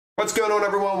What's going on,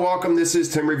 everyone? Welcome. This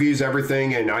is Tim Reviews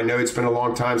Everything, and I know it's been a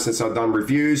long time since I've done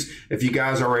reviews. If you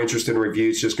guys are interested in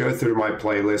reviews, just go through my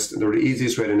playlist. They're the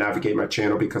easiest way to navigate my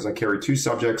channel because I carry two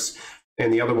subjects,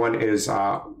 and the other one is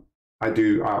I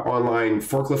do online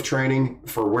forklift training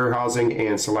for warehousing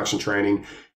and selection training,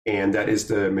 and that is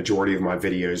the majority of my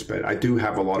videos. But I do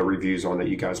have a lot of reviews on that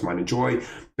you guys might enjoy.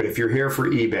 But if you're here for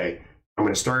eBay, I'm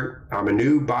going to start. I'm a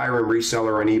new buyer and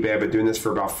reseller on eBay. I've been doing this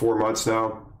for about 4 months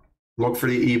now. Look for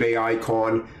the eBay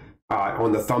icon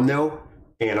on the thumbnail,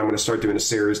 and I'm going to start doing a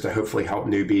series to hopefully help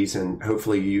newbies and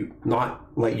hopefully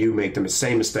not let you make the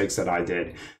same mistakes that I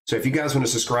did. So if you guys want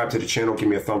to subscribe to the channel, give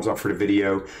me a thumbs up for the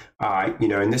video.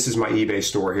 And this is my eBay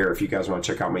store here. If you guys want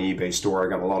to check out my eBay store, I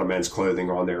got a lot of men's clothing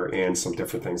on there and some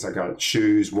different things. I got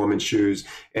shoes, women's shoes,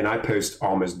 and I post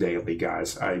almost daily,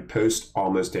 guys. I post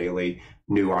almost daily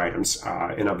new items,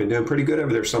 and I've been doing pretty good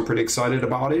over there, so I'm pretty excited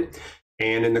about it.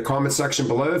 And in the comment section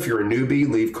below, if you're a newbie,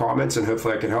 leave comments and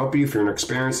hopefully I can help you. If you're an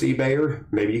experienced eBayer,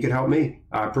 maybe you can help me.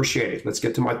 I appreciate it. Let's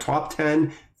get to my top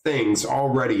 10 things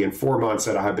already in 4 months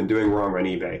that I have been doing wrong on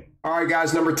eBay. All right,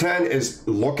 guys, number 10 is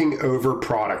looking over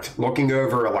product, looking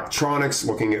over electronics,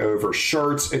 looking over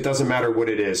shirts. It doesn't matter what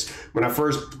it is. When I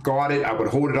first got it, I would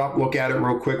hold it up, look at it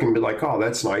real quick and be like, oh,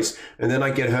 that's nice. And then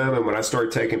I get home, and when I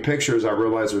start taking pictures, I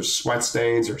realize there's sweat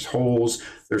stains, there's holes,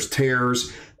 there's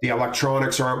tears. The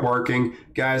electronics aren't working.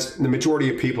 Guys, the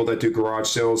majority of people that do garage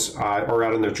sales are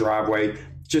out in their driveway.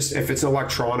 Just if it's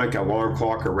electronic, alarm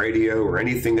clock or radio or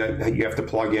anything that you have to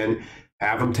plug in,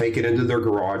 have them take it into their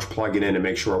garage, plug it in, and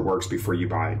make sure it works before you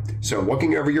buy it. So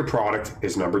looking over your product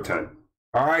is number 10.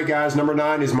 All right, guys, number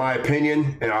 9 is my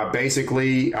opinion, and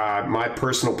basically my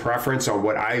personal preference on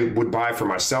what I would buy for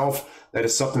myself. That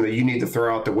is something that you need to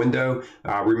throw out the window.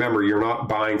 Remember, you're not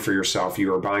buying for yourself.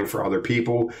 You are buying for other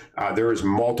people. There is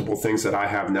multiple things that I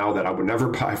have now that I would never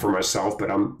buy for myself,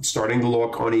 but I'm starting to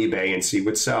look on eBay and see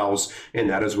what sells, and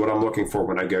that is what I'm looking for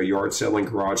when I go yard selling,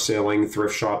 garage selling,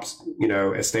 thrift shops,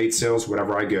 estate sales,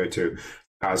 whatever I go to.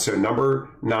 So number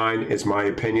 9 is my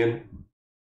opinion.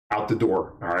 Out the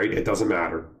door. All right, it doesn't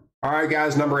matter. All right,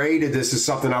 guys, number 8, this is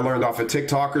something I learned off of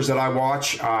TikTokers that I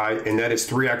watch, and that is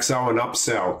 3XL and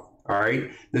upsell. All right,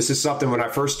 this is something when I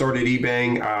first started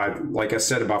eBaying, like I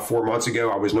said, about 4 months ago,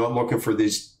 I was not looking for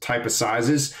these type of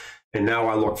sizes, and now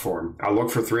I look for them. I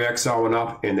look for 3XL and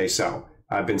up, and they sell.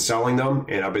 I've been selling them,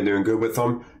 and I've been doing good with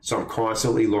them, so I'm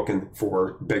constantly looking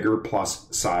for bigger plus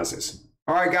sizes.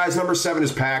 All right, guys, number 7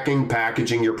 is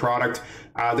packaging your product.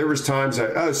 There was times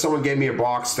that, oh, someone gave me a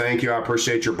box. Thank you. I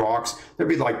appreciate your box. There'd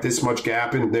be like this much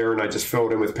gap in there, and I just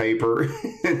filled it in with paper,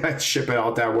 and I'd ship it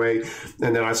out that way,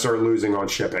 and then I started losing on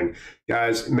shipping.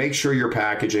 Guys, make sure your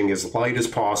packaging is light as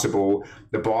possible.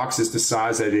 The box is the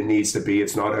size that it needs to be.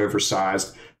 It's not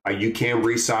oversized. You can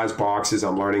resize boxes.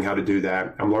 I'm learning how to do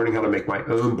that. I'm learning how to make my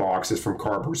own boxes from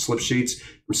cardboard slip sheets.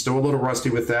 I'm still a little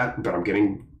rusty with that, but I'm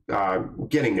getting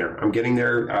there. I'm getting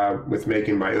there with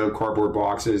making my own cardboard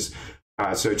boxes.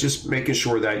 So just making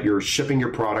sure that you're shipping your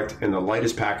product in the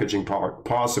lightest packaging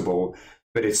possible,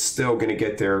 but it's still going to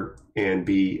get there and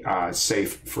be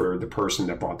safe for the person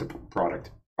that bought the product.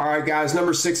 All right, guys,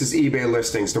 number 6 is eBay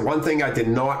listings. The one thing I did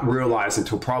not realize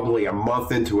until probably a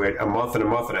month into it, a month and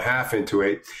a half into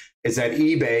it, is that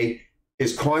eBay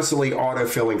is constantly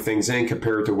autofilling things in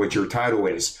compared to what your title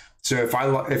is. So if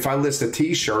I list a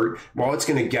t-shirt, well, it's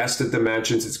going to guess the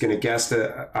dimensions, it's going to guess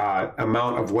the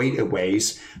amount of weight it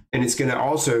weighs, and it's going to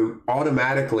also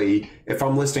automatically, if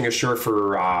I'm listing a shirt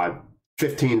for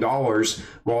 $15,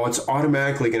 well, it's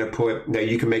automatically going to put that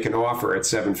you can make an offer at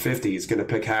 $7.50. It's going to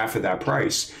pick half of that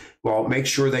price. Well, make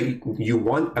sure that you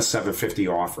want a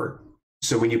 $7.50 offer.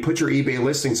 So when you put your eBay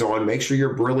listings on, make sure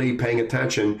you're really paying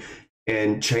attention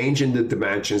and changing the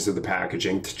dimensions of the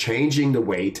packaging, changing the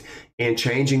weight, and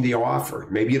changing the offer.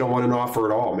 Maybe you don't want an offer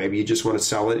at all. Maybe you just want to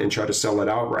sell it and try to sell it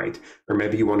outright. Or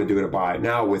maybe you want to do it a buy it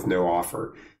now with no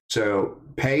offer. So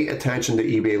pay attention to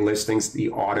eBay listings,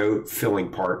 the auto filling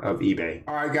part of eBay.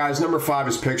 All right, guys, number 5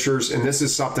 is pictures. And this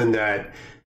is something that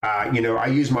I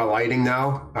use my lighting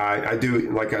now. I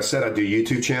do, like I said, I do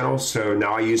YouTube channels. So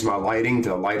now I use my lighting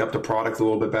to light up the product a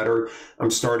little bit better. I'm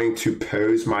starting to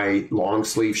pose my long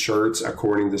sleeve shirts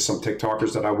according to some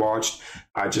TikTokers that I watched,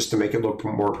 just to make it look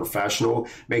more professional.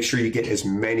 Make sure you get as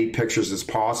many pictures as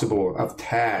possible of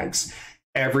tags,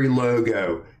 every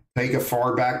logo. Take a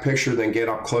far back picture, then get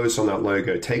up close on that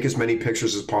logo. Take as many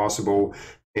pictures as possible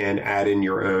and add in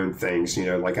your own things.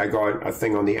 Like I got a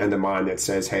thing on the end of mine that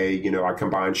says, hey, I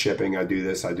combine shipping, I do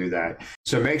this, I do that.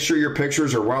 So make sure your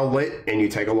pictures are well lit and you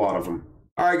take a lot of them.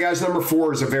 All right, guys, number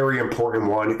 4 is a very important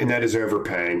one, and that is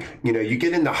overpaying. You know, you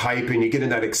get in the hype and you get in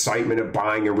that excitement of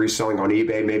buying and reselling on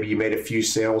eBay. Maybe you made a few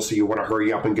sales, so you want to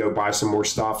hurry up and go buy some more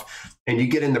stuff. And you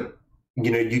get in the,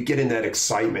 you know, you get in that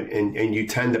excitement and you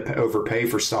tend to overpay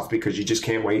for stuff because you just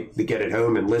can't wait to get it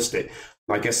home and list it.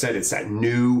 Like I said, it's that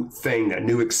new thing, that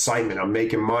new excitement. I'm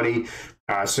making money.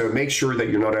 So make sure that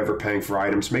you're not overpaying for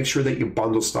items. Make sure that you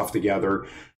bundle stuff together,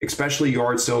 especially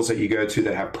yard sales that you go to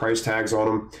that have price tags on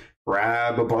them.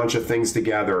 Grab a bunch of things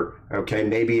together. Okay,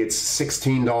 maybe it's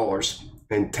 $16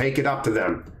 and take it up to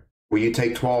them. Will you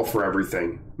take 12 for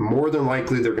everything? More than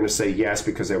likely, they're going to say yes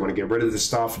because they want to get rid of the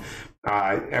stuff.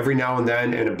 Every now and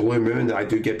then, in a blue moon, I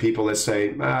do get people that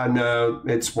say, no,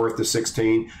 it's worth the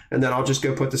 16. And then I'll just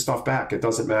go put the stuff back. It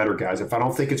doesn't matter, guys. If I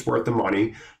don't think it's worth the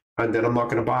money, and then I'm not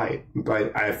going to buy it.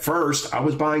 But at first, I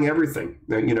was buying everything.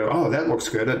 You know, oh, that looks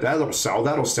good. That'll sell.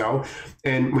 That'll sell.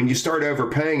 And when you start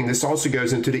overpaying, this also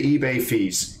goes into the eBay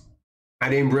fees. I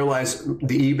didn't realize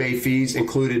the eBay fees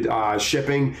included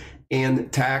shipping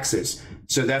and taxes.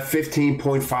 So that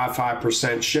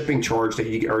 15.55% shipping charge that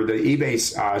you, or the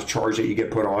eBay charge that you get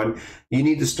put on, you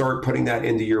need to start putting that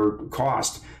into your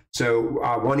cost. So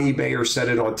one eBayer said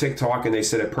it on TikTok, and they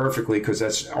said it perfectly, because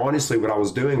that's honestly what I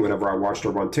was doing whenever I watched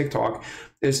her on TikTok.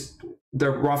 Is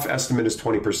the rough estimate is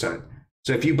 20%.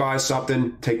 So if you buy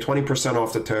something, take 20%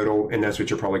 off the total, and that's what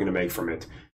you're probably going to make from it.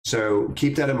 So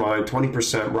keep that in mind,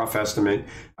 20% rough estimate,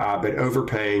 but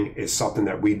overpaying is something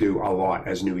that we do a lot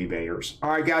as new eBayers.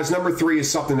 All right, guys, number 3 is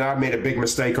something that I've made a big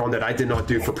mistake on that I did not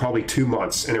do for probably 2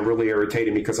 months, and it really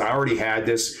irritated me because I already had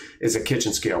this as a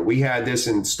kitchen scale. We had this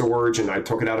in storage, and I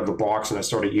took it out of the box and I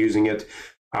started using it.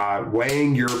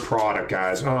 Weighing your product,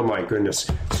 guys. Oh my goodness.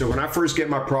 So when I first get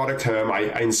my product home,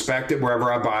 I inspect it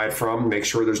wherever I buy it from, make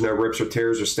sure there's no rips or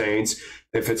tears or stains.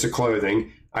 If it's a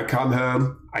clothing, I come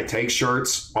home, I take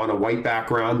shirts on a white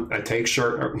background. I take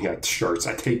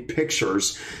I take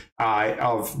pictures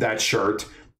of that shirt,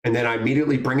 and then I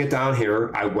immediately bring it down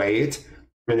here. I weigh it,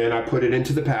 and then I put it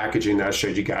into the packaging that I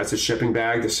showed you guys, the shipping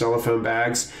bag, the cellophane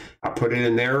bags. I put it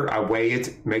in there, I weigh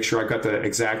it, make sure I got the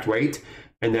exact weight,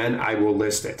 and then I will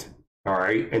list it. All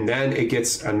right. And then it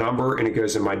gets a number and it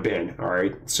goes in my bin. All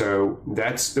right. So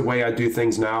that's the way I do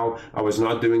things now. I was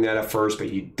not doing that at first,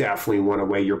 but you definitely want to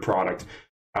weigh your product.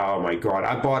 Oh my God.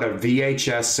 I bought a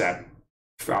VHS set,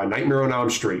 Nightmare on Elm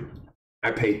Street.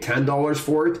 I paid $10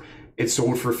 for it. It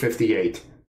sold for $58.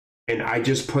 And I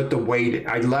just put the weight,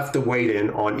 I left the weight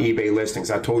in on eBay listings.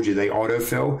 I told you they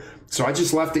autofill. So I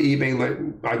just left the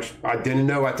eBay, I didn't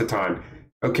know at the time.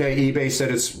 Okay, eBay said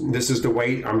this is the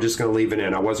weight. I'm just going to leave it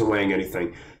in. I wasn't weighing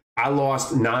anything. I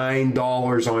lost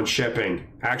 $9 on shipping.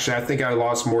 Actually, I think I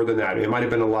lost more than that. It might have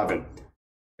been $11.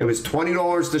 It was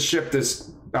 $20 to ship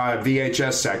this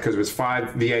VHS set because it was 5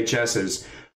 VHSs.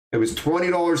 It was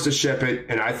 $20 to ship it,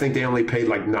 and I think they only paid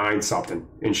like $9 something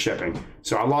in shipping.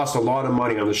 So I lost a lot of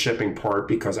money on the shipping part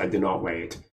because I did not weigh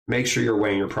it. Make sure you're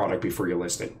weighing your product before you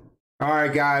list it. All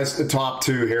right, guys, the top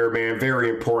 2 here, man, very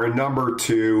important. Number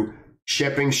 2.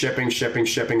 Shipping. I've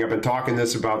been talking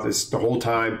about this the whole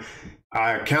time.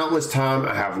 Countless time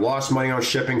I have lost money on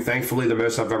shipping. Thankfully, the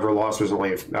most I've ever lost was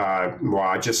only, well,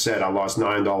 I just said I lost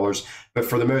 $9. But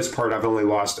for the most part, I've only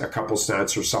lost a couple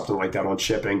cents or something like that on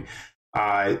shipping.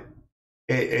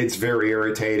 It's very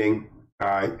irritating,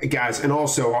 guys. And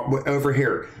also over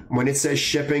here, when it says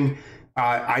shipping,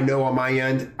 I know on my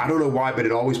end, I don't know why, but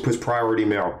it always puts priority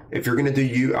mail. If you're going to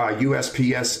do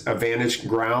USPS Advantage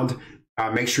Ground,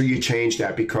 make sure you change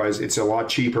that because it's a lot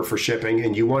cheaper for shipping,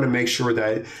 and you want to make sure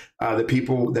that the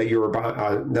people that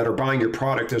that are buying your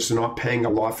product is not paying a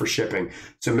lot for shipping.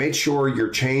 So make sure you're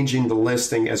changing the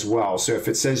listing as well. So if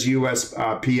it says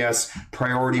USPS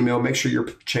priority mail, make sure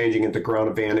you're changing it to Ground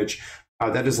Advantage.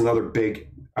 That is another big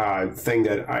thing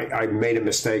that I made a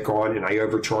mistake on, and I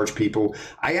overcharged people.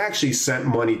 I actually sent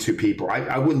money to people.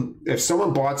 I would, if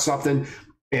someone bought something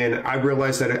and I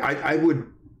realized that I would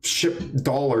ship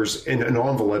dollars in an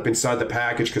envelope inside the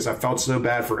package because I felt so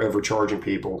bad for overcharging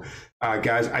people.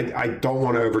 Guys, I don't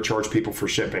want to overcharge people for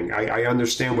shipping. I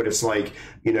understand what it's like,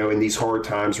 you know, in these hard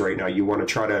times right now. You want to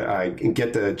try to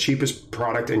get the cheapest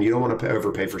product, and you don't want to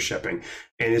overpay for shipping.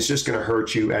 And it's just going to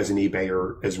hurt you as an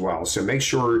eBayer as well. So make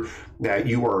sure that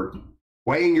you are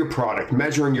weighing your product,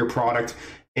 measuring your product,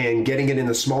 and getting it in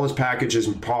the smallest packages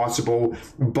possible,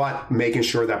 but making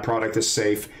sure that product is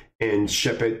safe and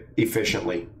ship it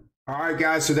efficiently. All right,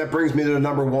 guys, so that brings me to the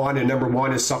number 1, and number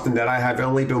 1 is something that I have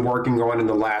only been working on in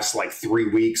the last like 3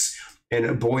 weeks,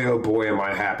 and boy, oh boy, am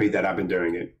I happy that I've been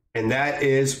doing it. and that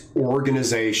is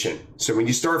organization. So when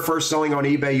you start first selling on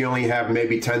eBay, you only have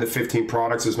maybe 10 to 15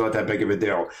 products. It's not that big of a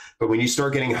deal. But when you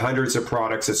start getting hundreds of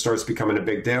products, it starts becoming a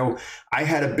big deal. I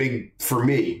had a big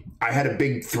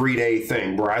 3-day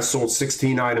thing where I sold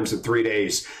 16 items in 3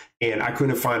 days. And I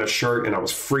couldn't find a shirt, and I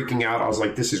was freaking out. I was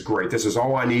like, this is great. This is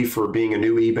all I need for being a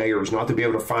new eBayer, is not to be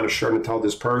able to find a shirt and tell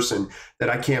this person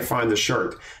that I can't find the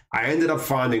shirt. I ended up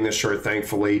finding the shirt,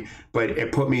 thankfully, but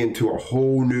it put me into a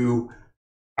whole new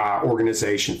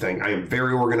organization thing. I am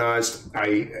very organized.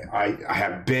 I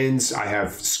have bins. I have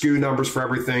SKU numbers for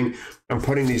everything. I'm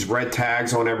putting these red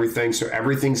tags on everything, so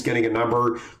everything's getting a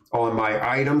number on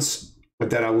my items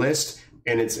that I list.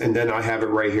 And then I have it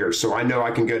right here. So I know I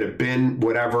can go to bin,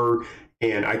 whatever,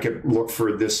 and I can look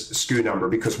for this SKU number.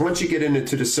 Because once you get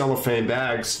into the cellophane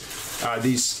bags,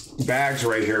 these bags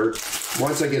right here,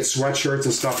 once I get sweatshirts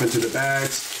and stuff into the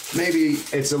bags, maybe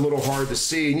it's a little hard to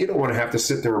see, and you don't want to have to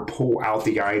sit there and pull out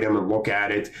the item and look at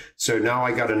it. So now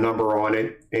I got a number on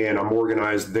it, and I'm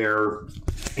organized there.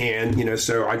 And,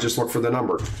 so I just look for the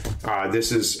number.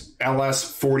 This is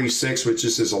LS46, which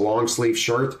is a long sleeve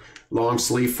shirt. Long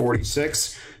sleeve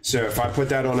 46. So if I put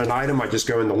that on an item, I just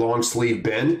go in the long sleeve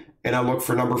bin and I look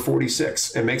for number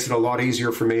 46. It makes it a lot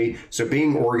easier for me. So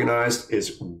being organized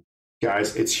is,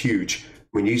 guys, it's huge.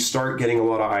 When you start getting a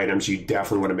lot of items, you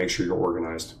definitely want to make sure you're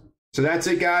organized. So that's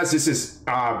it, guys. This is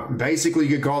basically,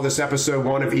 you could call this episode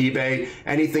 1 of eBay.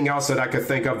 Anything else that I could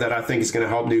think of that I think is going to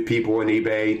help new people in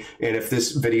eBay. And if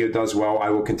this video does well, I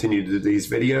will continue to do these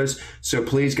videos. So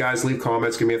please, guys, leave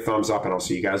comments, give me a thumbs up, and I'll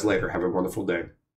see you guys later. Have a wonderful day.